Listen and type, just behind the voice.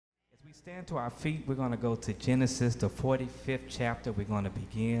we stand to our feet, we're going to go to Genesis, the 45th chapter. We're going to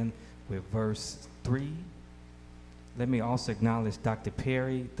begin with verse 3. Let me also acknowledge Dr.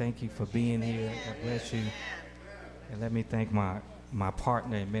 Perry. Thank you for being here. God bless you. And let me thank my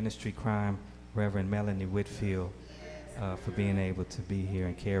partner in ministry crime, Reverend Melanie Whitfield, for being able to be here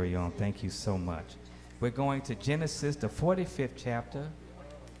and carry on. Thank you so much. We're going to Genesis, the 45th chapter,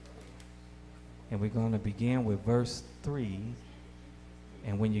 and we're going to begin with verse 3.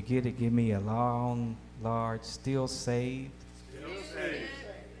 And when you get it, give me a long, large, still saved. Still saved.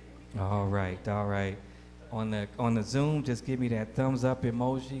 All right, all right. On the Zoom, just give me that thumbs up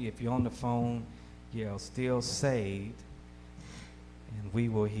emoji. If you're on the phone, yell still saved, and we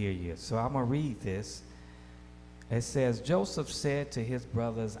will hear you. So I'm going to read this. It says, Joseph said to his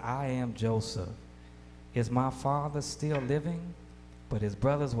brothers, I am Joseph. Is my father still living? But his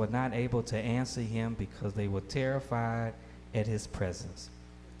brothers were not able to answer him because they were terrified at his presence.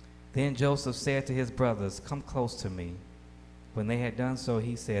 Then Joseph said to his brothers, come close to me. When they had done so,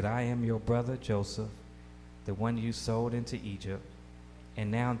 he said, I am your brother Joseph, the one you sold into Egypt.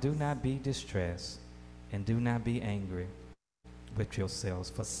 And now do not be distressed, and do not be angry with yourselves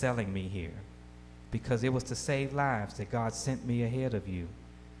for selling me here, because it was to save lives that God sent me ahead of you.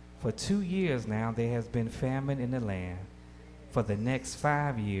 For 2 years now there has been famine in the land. For the next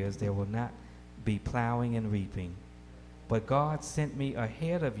 5 years there will not be plowing and reaping. But God sent me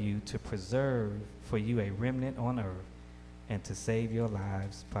ahead of you to preserve for you a remnant on earth and to save your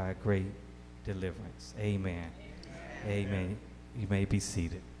lives by a great deliverance. Amen. Amen. Amen. You may be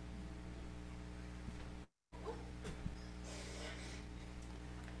seated.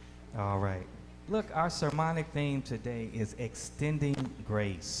 All right. Look, our sermonic theme today is extending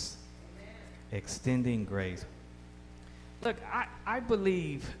grace. Extending grace. Look, I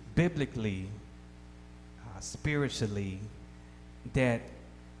believe biblically, spiritually, that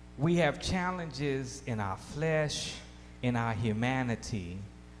we have challenges in our flesh, in our humanity,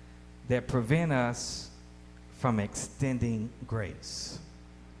 that prevent us from extending grace.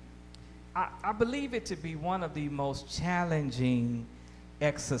 I believe it to be one of the most challenging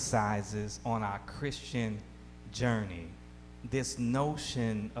exercises on our Christian journey, this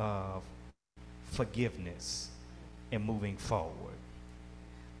notion of forgiveness and moving forward.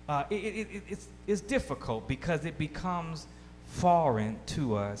 It's difficult because it becomes foreign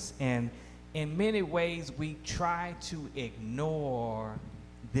to us, and in many ways we try to ignore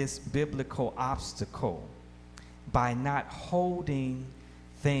this biblical obstacle by not holding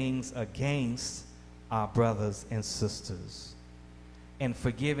things against our brothers and sisters and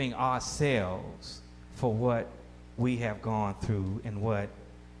forgiving ourselves for what we have gone through and what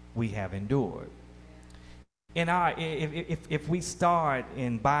we have endured. If we start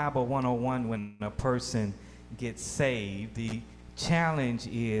in Bible 101, when a person gets saved, the challenge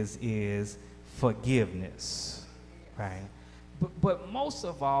is forgiveness, right? But most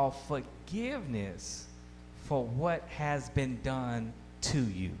of all, forgiveness for what has been done to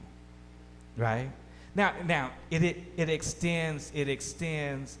you, right? Now it extends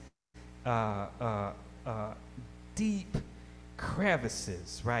deep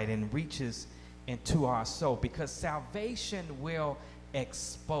crevices, right, and reaches into our soul, because salvation will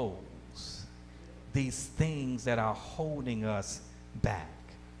expose these things that are holding us back,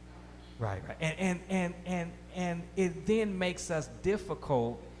 right? And it then makes us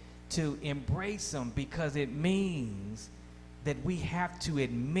difficult to embrace them, because it means that we have to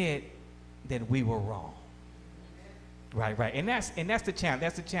admit that we were wrong, right? And that's the challenge.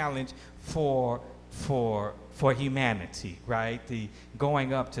 That's the challenge for humanity, right? The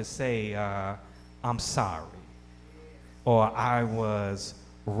going up to say, I'm sorry, or I was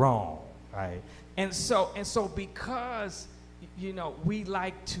wrong, right? And so because, we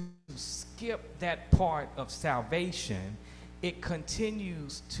like to skip that part of salvation, it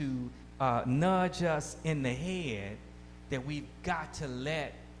continues to nudge us in the head that we've got to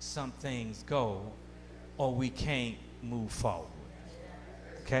let some things go or we can't move forward.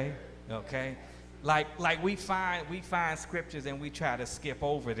 Okay? Like we find scriptures and we try to skip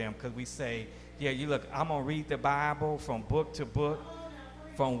over them because we say, yeah, I'm gonna read the Bible from book to book,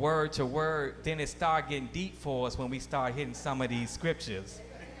 from word to word. Then it start getting deep for us when we start hitting some of these scriptures.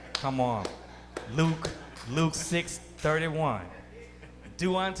 Come on. Luke 6:31.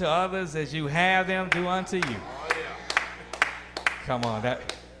 Do unto others as you have them do unto you. Come on,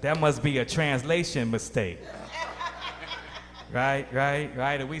 that must be a translation mistake. Right?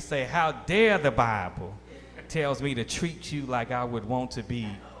 And we say, how dare the Bible tells me to treat you like I would want to be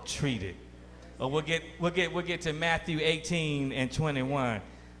treated. Or we'll get to Matthew 18:21.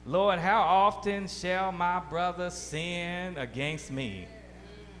 Lord, how often shall my brother sin against me?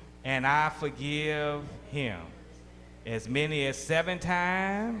 and I forgive him. As many as 7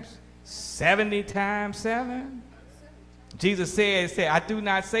 times, 70 times 7. Jesus said, I do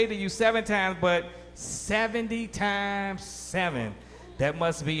not say to you 7 times, but 70 times 7. That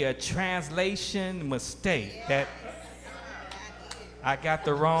must be a translation mistake. That I got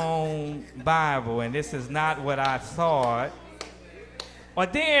the wrong Bible, and this is not what I thought. Or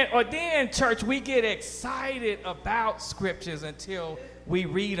then, church, we get excited about scriptures until we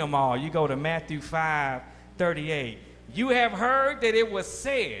read them all. You go to Matthew 5:38. You have heard that it was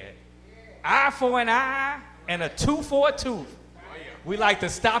said, eye for an eye and a tooth for a tooth. We like to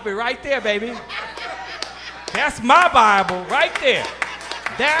stop it right there, baby. That's my Bible right there.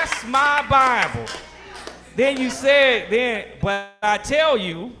 That's my Bible. Then you said, but I tell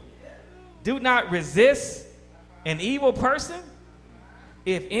you, do not resist an evil person.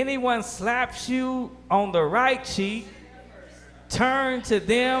 If anyone slaps you on the right cheek, turn to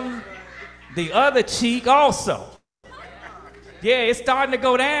them the other cheek also. Yeah, it's starting to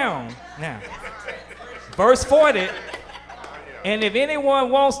go down now. Verse 40, and if anyone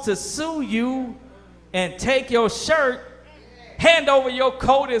wants to sue you and take your shirt, hand over your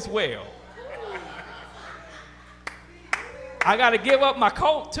coat as well. I got to give up my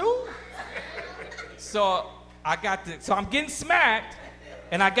coat too? So I'm getting smacked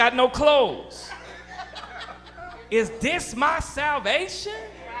and I got no clothes. Is this my salvation?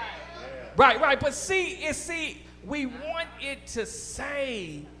 Right. But see, we want it to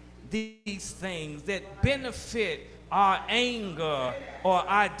say these things that benefit our anger or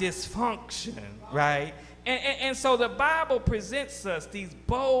our dysfunction, right? And so the Bible presents us these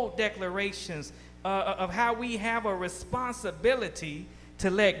bold declarations of how we have a responsibility to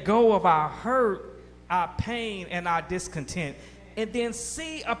let go of our hurt, our pain, and our discontent, and then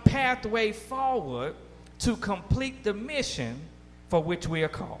see a pathway forward to complete the mission for which we are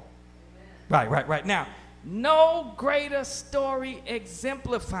called. Right. Now, no greater story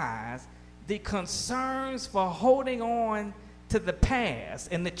exemplifies the concerns for holding on to the past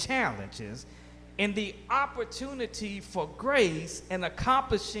and the challenges and the opportunity for grace and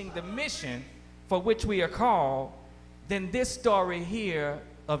accomplishing the mission for which we are called than this story here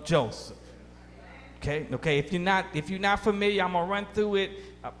of Joseph. Okay. If you're not familiar, I'm gonna run through it.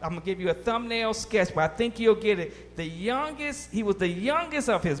 I'm gonna give you a thumbnail sketch, but I think you'll get it. He was the youngest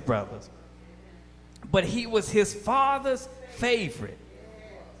of his brothers, but he was his father's favorite.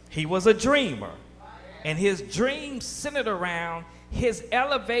 He was a dreamer, and his dream centered around his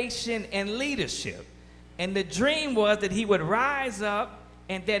elevation and leadership. And the dream was that he would rise up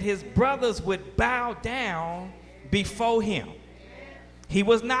and that his brothers would bow down before him. He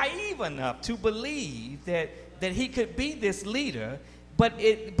was naive enough to believe that he could be this leader, but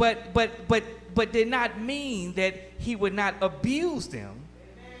did not mean that he would not abuse them.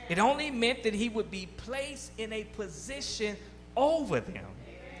 It only meant that he would be placed in a position over them.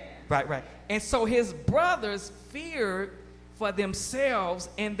 Right. And so his brothers feared for themselves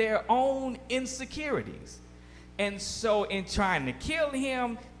and their own insecurities. And so in trying to kill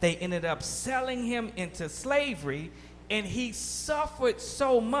him, they ended up selling him into slavery, and he suffered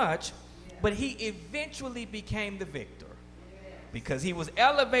so much, but he eventually became the victor because he was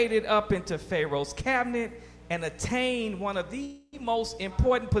elevated up into Pharaoh's cabinet and attained one of the most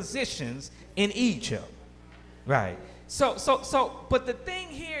important positions in Egypt. Right. But the thing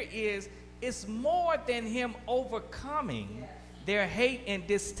here is, it's more than him overcoming their hate and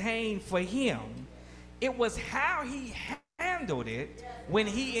disdain for him. It was how he handled it when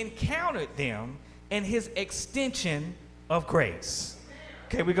he encountered them and his extension of grace.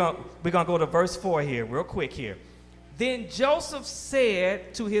 Okay, we're gonna go to verse 4 here, real quick here. Then Joseph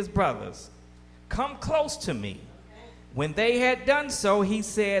said to his brothers, "Come close to me." When they had done so, he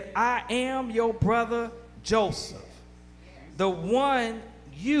said, "I am your brother Joseph, the one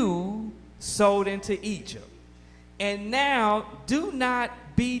you sold into Egypt. And now do not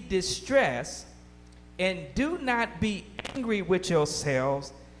be distressed and do not be angry with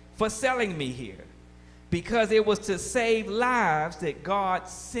yourselves for selling me here, because it was to save lives that God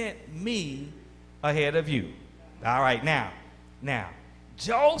sent me ahead of you." All right, now,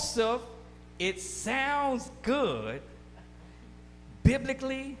 Joseph, it sounds good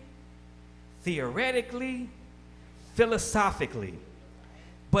biblically, theoretically, philosophically.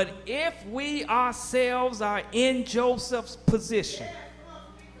 But if we ourselves are in Joseph's position,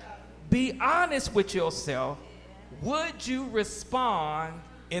 be honest with yourself. Would you respond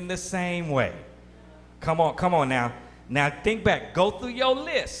in the same way? Come on now. Now think back. Go through your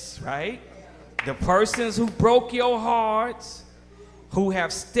list, right? The persons who broke your hearts, who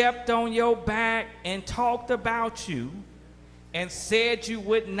have stepped on your back and talked about you, and said you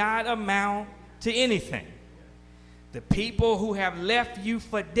would not amount to anything. The people who have left you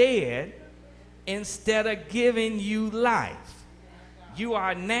for dead instead of giving you life. You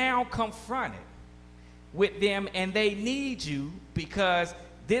are now confronted with them, and they need you because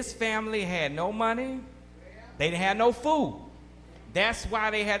this family had no money. They didn't have no food. That's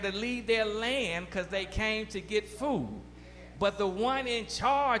why they had to leave their land, because they came to get food. But the one in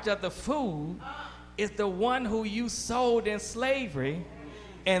charge of the food is the one who you sold in slavery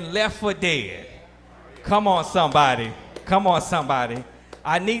and left for dead. Come on, somebody. Come on, somebody.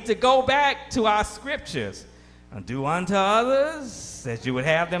 I need to go back to our scriptures. Do unto others as you would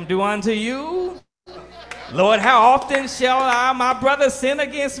have them do unto you. Lord, how often shall my brother sin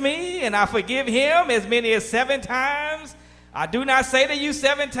against me, and I forgive him as many as 7 times? I do not say to you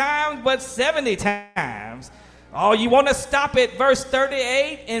 7 times, but 70 times. Oh, you want to stop at verse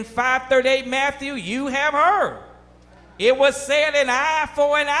 38 in 5:38 Matthew? You have heard. It was said, an eye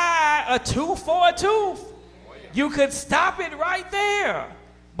for an eye, a tooth for a tooth. You could stop it right there.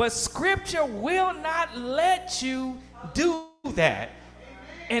 But Scripture will not let you do that.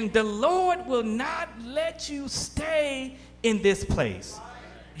 And the Lord will not let you stay in this place.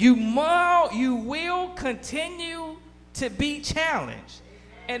 You will continue to be challenged.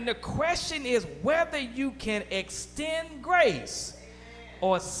 And the question is whether you can extend grace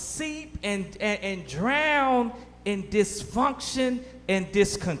or seep and drown in dysfunction and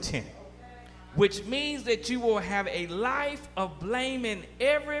discontent, which means that you will have a life of blaming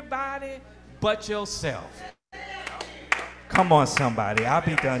everybody but yourself. Come on, somebody. I'll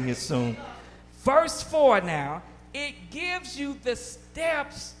be done here soon. Verse 4 now, it gives you the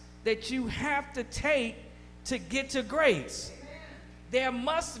steps that you have to take to get to grace. There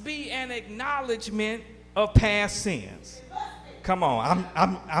must be an acknowledgement of past sins. Come on,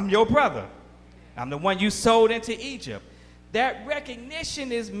 I'm your brother. I'm the one you sold into Egypt. That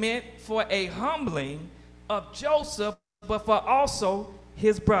recognition is meant for a humbling of Joseph, but for also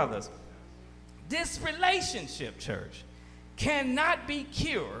his brothers. This relationship, church, cannot be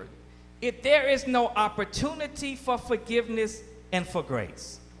cured if there is no opportunity for forgiveness and for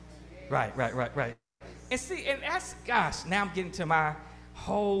grace. Right. And see, and that's, gosh, now I'm getting to my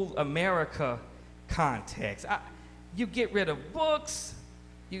whole America context. You get rid of books.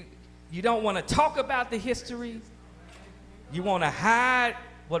 You don't want to talk about the history. You want to hide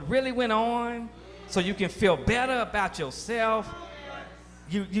what really went on so you can feel better about yourself.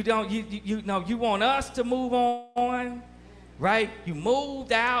 You want us to move on, right? You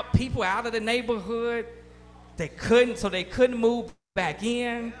moved out, people out of the neighborhood. They couldn't move back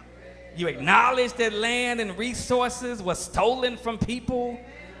in. You acknowledged that land and resources was stolen from people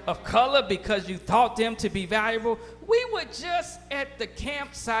of color because you thought them to be valuable. We were just at the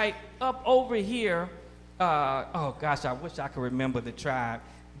campsite up over here. Oh gosh, I wish I could remember the tribe.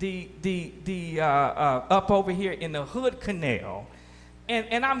 Up over here in the Hood Canal,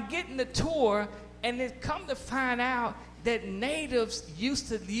 and I'm getting the tour, and it come to find out that natives used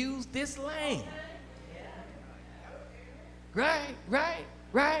to use this lane. Right.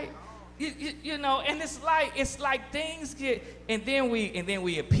 You know, and it's like things get, and then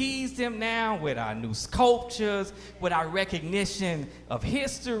we appease them now with our new sculptures, with our recognition of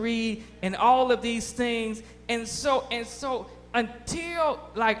history and all of these things. And so until,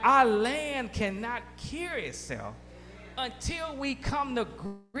 like, our land cannot cure itself, until we come to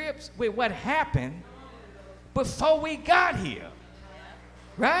grips with what happened before we got here.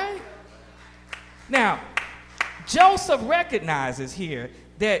 Right? Now, Joseph recognizes here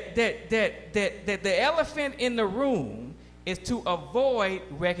that the elephant in the room is to avoid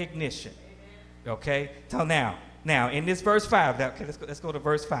recognition. Okay? So now in this verse 5, let's go to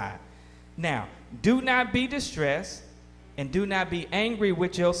verse 5. Now, do not be distressed and do not be angry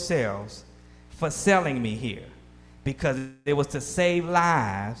with yourselves for selling me here, because it was to save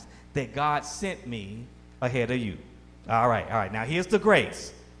lives that God sent me ahead of you. All right. Now here's the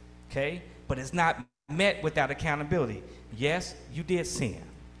grace. Okay? But it's not met without accountability. Yes, you did sin.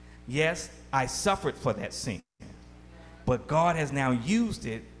 Yes, I suffered for that sin. But God has now used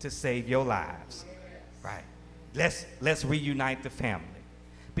it to save your lives. Right. Let's reunite the family.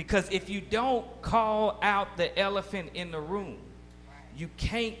 Because if you don't call out the elephant in the room, you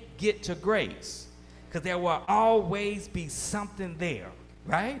can't get to grace. Because there will always be something there.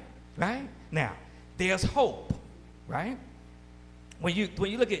 Right? Now, there's hope. Right? When you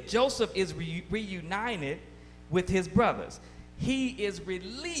look at Joseph is reunited with his brothers. He is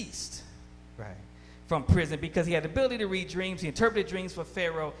released, right, from prison because he had the ability to read dreams. He interpreted dreams for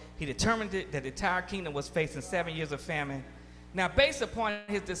Pharaoh. He determined that the entire kingdom was facing 7 years of famine. Now, based upon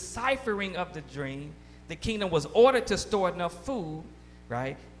his deciphering of the dream, the kingdom was ordered to store enough food,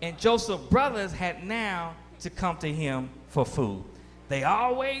 right? And Joseph's brothers had now to come to him for food. They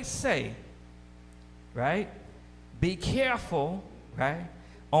always say, right, be careful, right,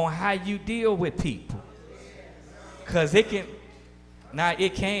 on how you deal with people. Because it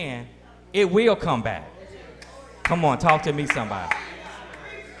will come back. Come on, talk to me, somebody.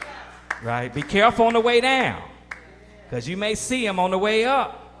 Right? Be careful on the way down, because you may see him on the way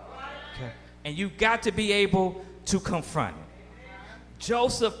up. Okay. And you got to be able to confront him.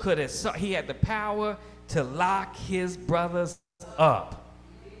 Joseph he had the power to lock his brothers up,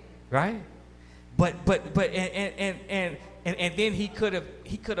 right? But then he could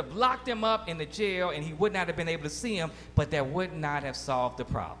have locked them up in the jail, and he would not have been able to see them, but that would not have solved the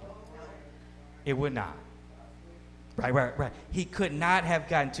problem. It would not. Right. He could not have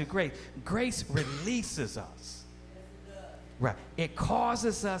gotten to grace. Grace releases us. Right. It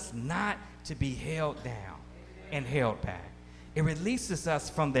causes us not to be held down and held back. It releases us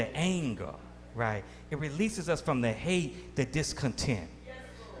from the anger, right? It releases us from the hate, the discontent.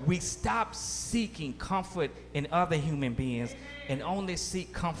 We stop seeking comfort in other human beings and only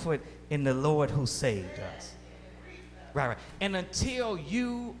seek comfort in the Lord who saved us. Right. And until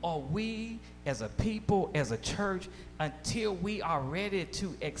you or we as a people, as a church, until we are ready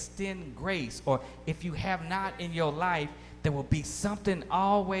to extend grace, or if you have not in your life, there will be something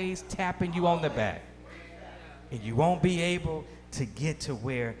always tapping you on the back. And you won't be able to get to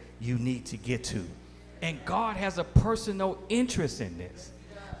where you need to get to. And God has a personal interest in this,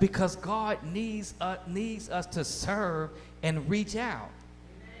 because God needs us to serve and reach out.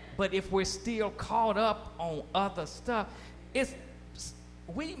 But if we're still caught up on other stuff,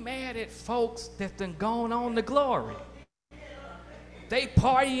 we mad at folks that's done gone on to glory. They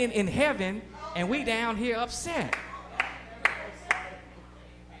partying in heaven, and we down here upset.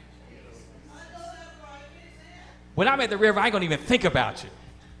 When I'm at the river, I ain't gonna even think about you,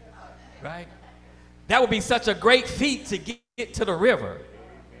 right? That would be such a great feat to get to the river,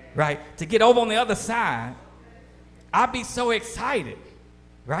 right? To get over on the other side. I'd be so excited,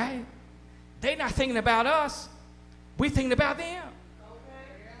 right? They not thinking about us. We're thinking about them.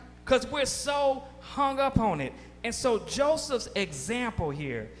 Because we're so hung up on it. And so Joseph's example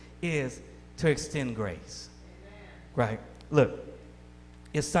here is to extend grace, right? Look,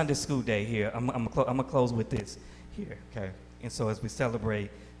 it's Sunday school day here. I'm gonna close with this here, okay? And so as we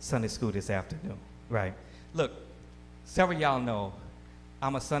celebrate Sunday school this afternoon, right? Look, several of y'all know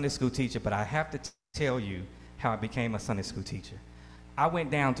I'm a Sunday school teacher, but I have to tell you how I became a Sunday school teacher. I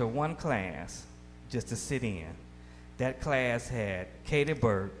went down to one class just to sit in. That class had Katie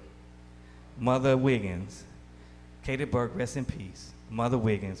Burke, Mother Wiggins. Katie Burke, rest in peace. Mother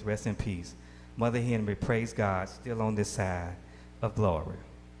Wiggins, rest in peace. Mother Henry, praise God, still on this side of glory,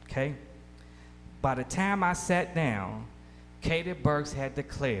 okay? By the time I sat down, Katie Burks had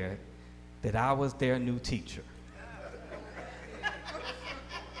declared that I was their new teacher.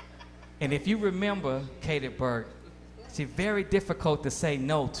 And if you remember Katie Burke, she's very difficult to say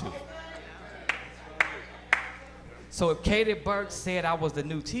no to. So if Katie Burke said I was the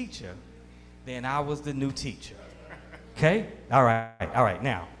new teacher, then I was the new teacher. Okay? All right.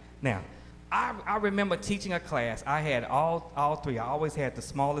 Now, I remember teaching a class. I had all three. I always had the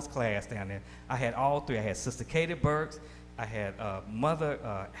smallest class down there. I had all three. I had Sister Katie Burks. I had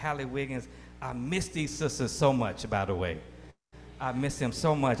Mother Hallie Wiggins. I miss these sisters so much, by the way. I miss them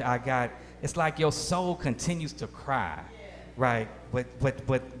so much. It's like your soul continues to cry, right?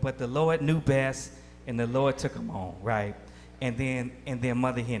 But the Lord knew best, and the Lord took them on, right? And then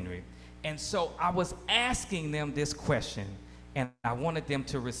Mother Henry. And so I was asking them this question, and I wanted them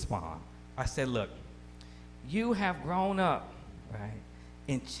to respond. I said, look, you have grown up, right,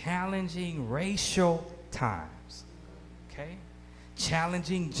 in challenging racial times, okay?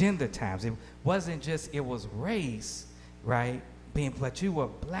 Challenging gender times. It wasn't just, it was race, right? But you were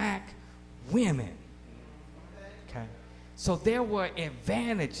black women, okay? So there were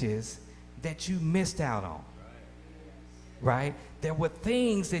advantages that you missed out on, right? There were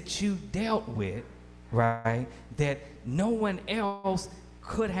things that you dealt with, right, that no one else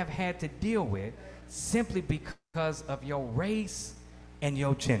could have had to deal with simply because of your race and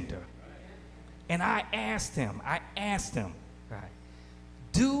your gender. And I asked him, right,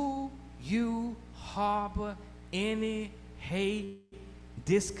 do you harbor any hate,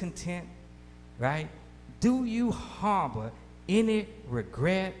 discontent, right? Do you harbor any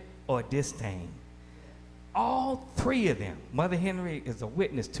regret or disdain? All three of them, Mother Henry is a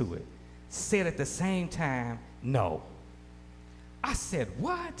witness to it, said at the same time, no. I said,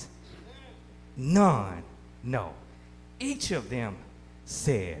 what? None, no. Each of them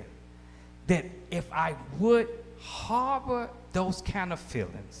said, that if I would harbor those kind of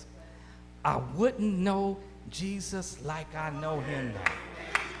feelings, I wouldn't know Jesus like I know him now.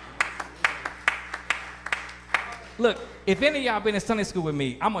 Look, if any of y'all been in Sunday school with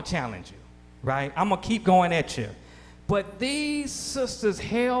me, I'm going to challenge you, right? I'm going to keep going at you. But these sisters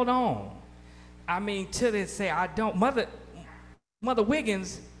held on. I mean, till they say, I don't. Mother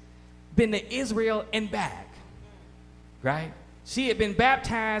Wiggins been to Israel and back, right? She had been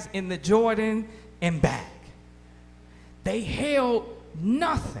baptized in the Jordan and back. They held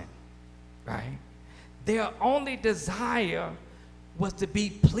nothing, right? Their only desire was to be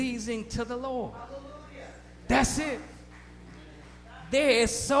pleasing to the Lord. That's it. There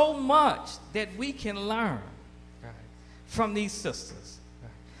is so much that we can learn, right, from these sisters,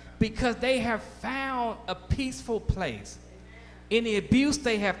 right, because they have found a peaceful place. In the abuse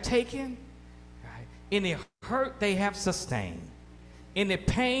they have taken, right, in the hurt they have sustained, in the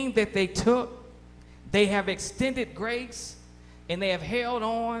pain that they took, they have extended grace, and they have held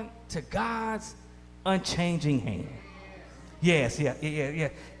on to God's unchanging hand. Yes, yeah.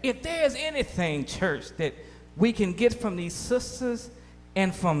 If there's anything, church, that we can get from these sisters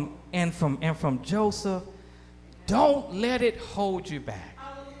and from Joseph, don't let it hold you back.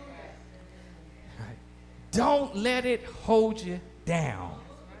 Right? Don't let it hold you down.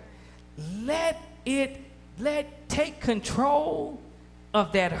 Take control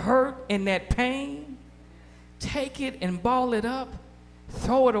of that hurt and that pain. Take it and ball it up,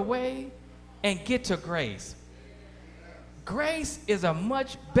 throw it away, and get to grace. Grace is a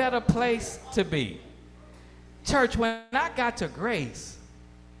much better place to be. Church, when I got to grace,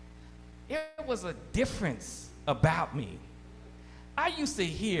 there was a difference about me. I used to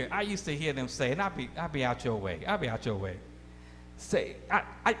hear them say, and I'll be out your way. Say,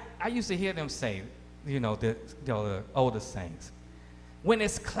 I used to hear them say, the older saints, when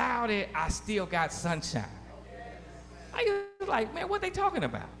it's cloudy, I still got sunshine. I was like, man, what they talking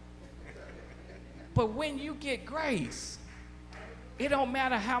about? But when you get grace, it don't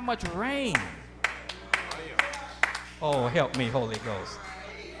matter how much rain. Oh, help me, Holy Ghost.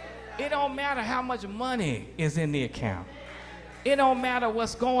 It don't matter how much money is in the account. It don't matter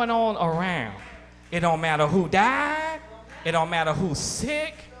what's going on around. It don't matter who died. It don't matter who's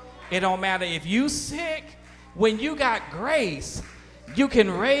sick. It don't matter if you sick. When you got grace, you can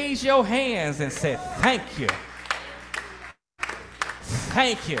raise your hands and say, thank you.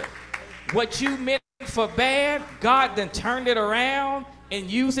 Thank you. What you meant for bad, God then turned it around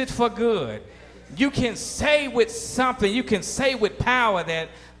and used it for good. You can say with something, you can say with power that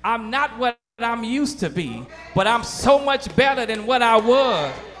I'm not what I'm used to be, but I'm so much better than what I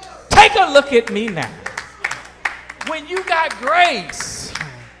was. Take a look at me now. When you got grace,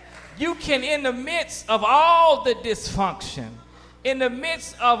 you can, in the midst of all the dysfunction, in the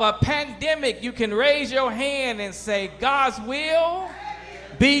midst of a pandemic, you can raise your hand and say, God's will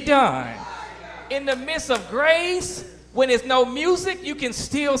be done. In the midst of grace, when there's no music, you can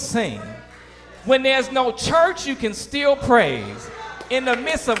still sing. When there's no church, you can still praise. In the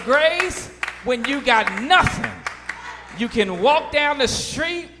midst of grace, when you got nothing, you can walk down the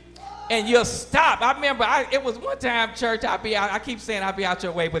street and you'll stop. I remember it was one time, church, I keep saying I'll be out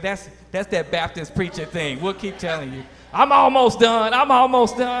your way, but that's that Baptist preacher thing. We'll keep telling you. I'm almost done.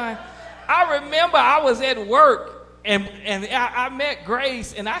 I remember I was at work and I met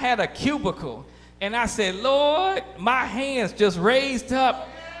Grace and I had a cubicle. And I said, Lord, my hands just raised up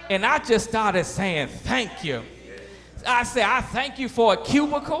and I just started saying, thank you. I said, I thank you for a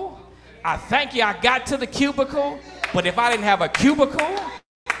cubicle. I thank you I got to the cubicle. But if I didn't have a cubicle,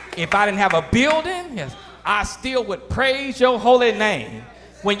 if I didn't have a building, yes, I still would praise your holy name.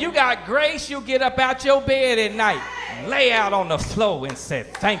 When you got grace, you get up out your bed at night, lay out on the floor and say,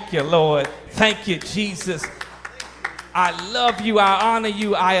 thank you, Lord. Thank you, Jesus. I love you. I honor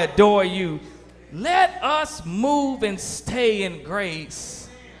you. I adore you. Let us move and stay in grace.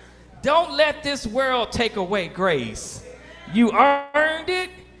 Don't let this world take away grace. You earned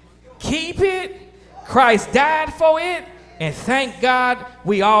it. Keep it. Christ died for it. And thank God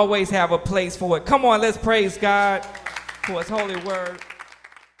we always have a place for it. Come on, let's praise God for his holy word.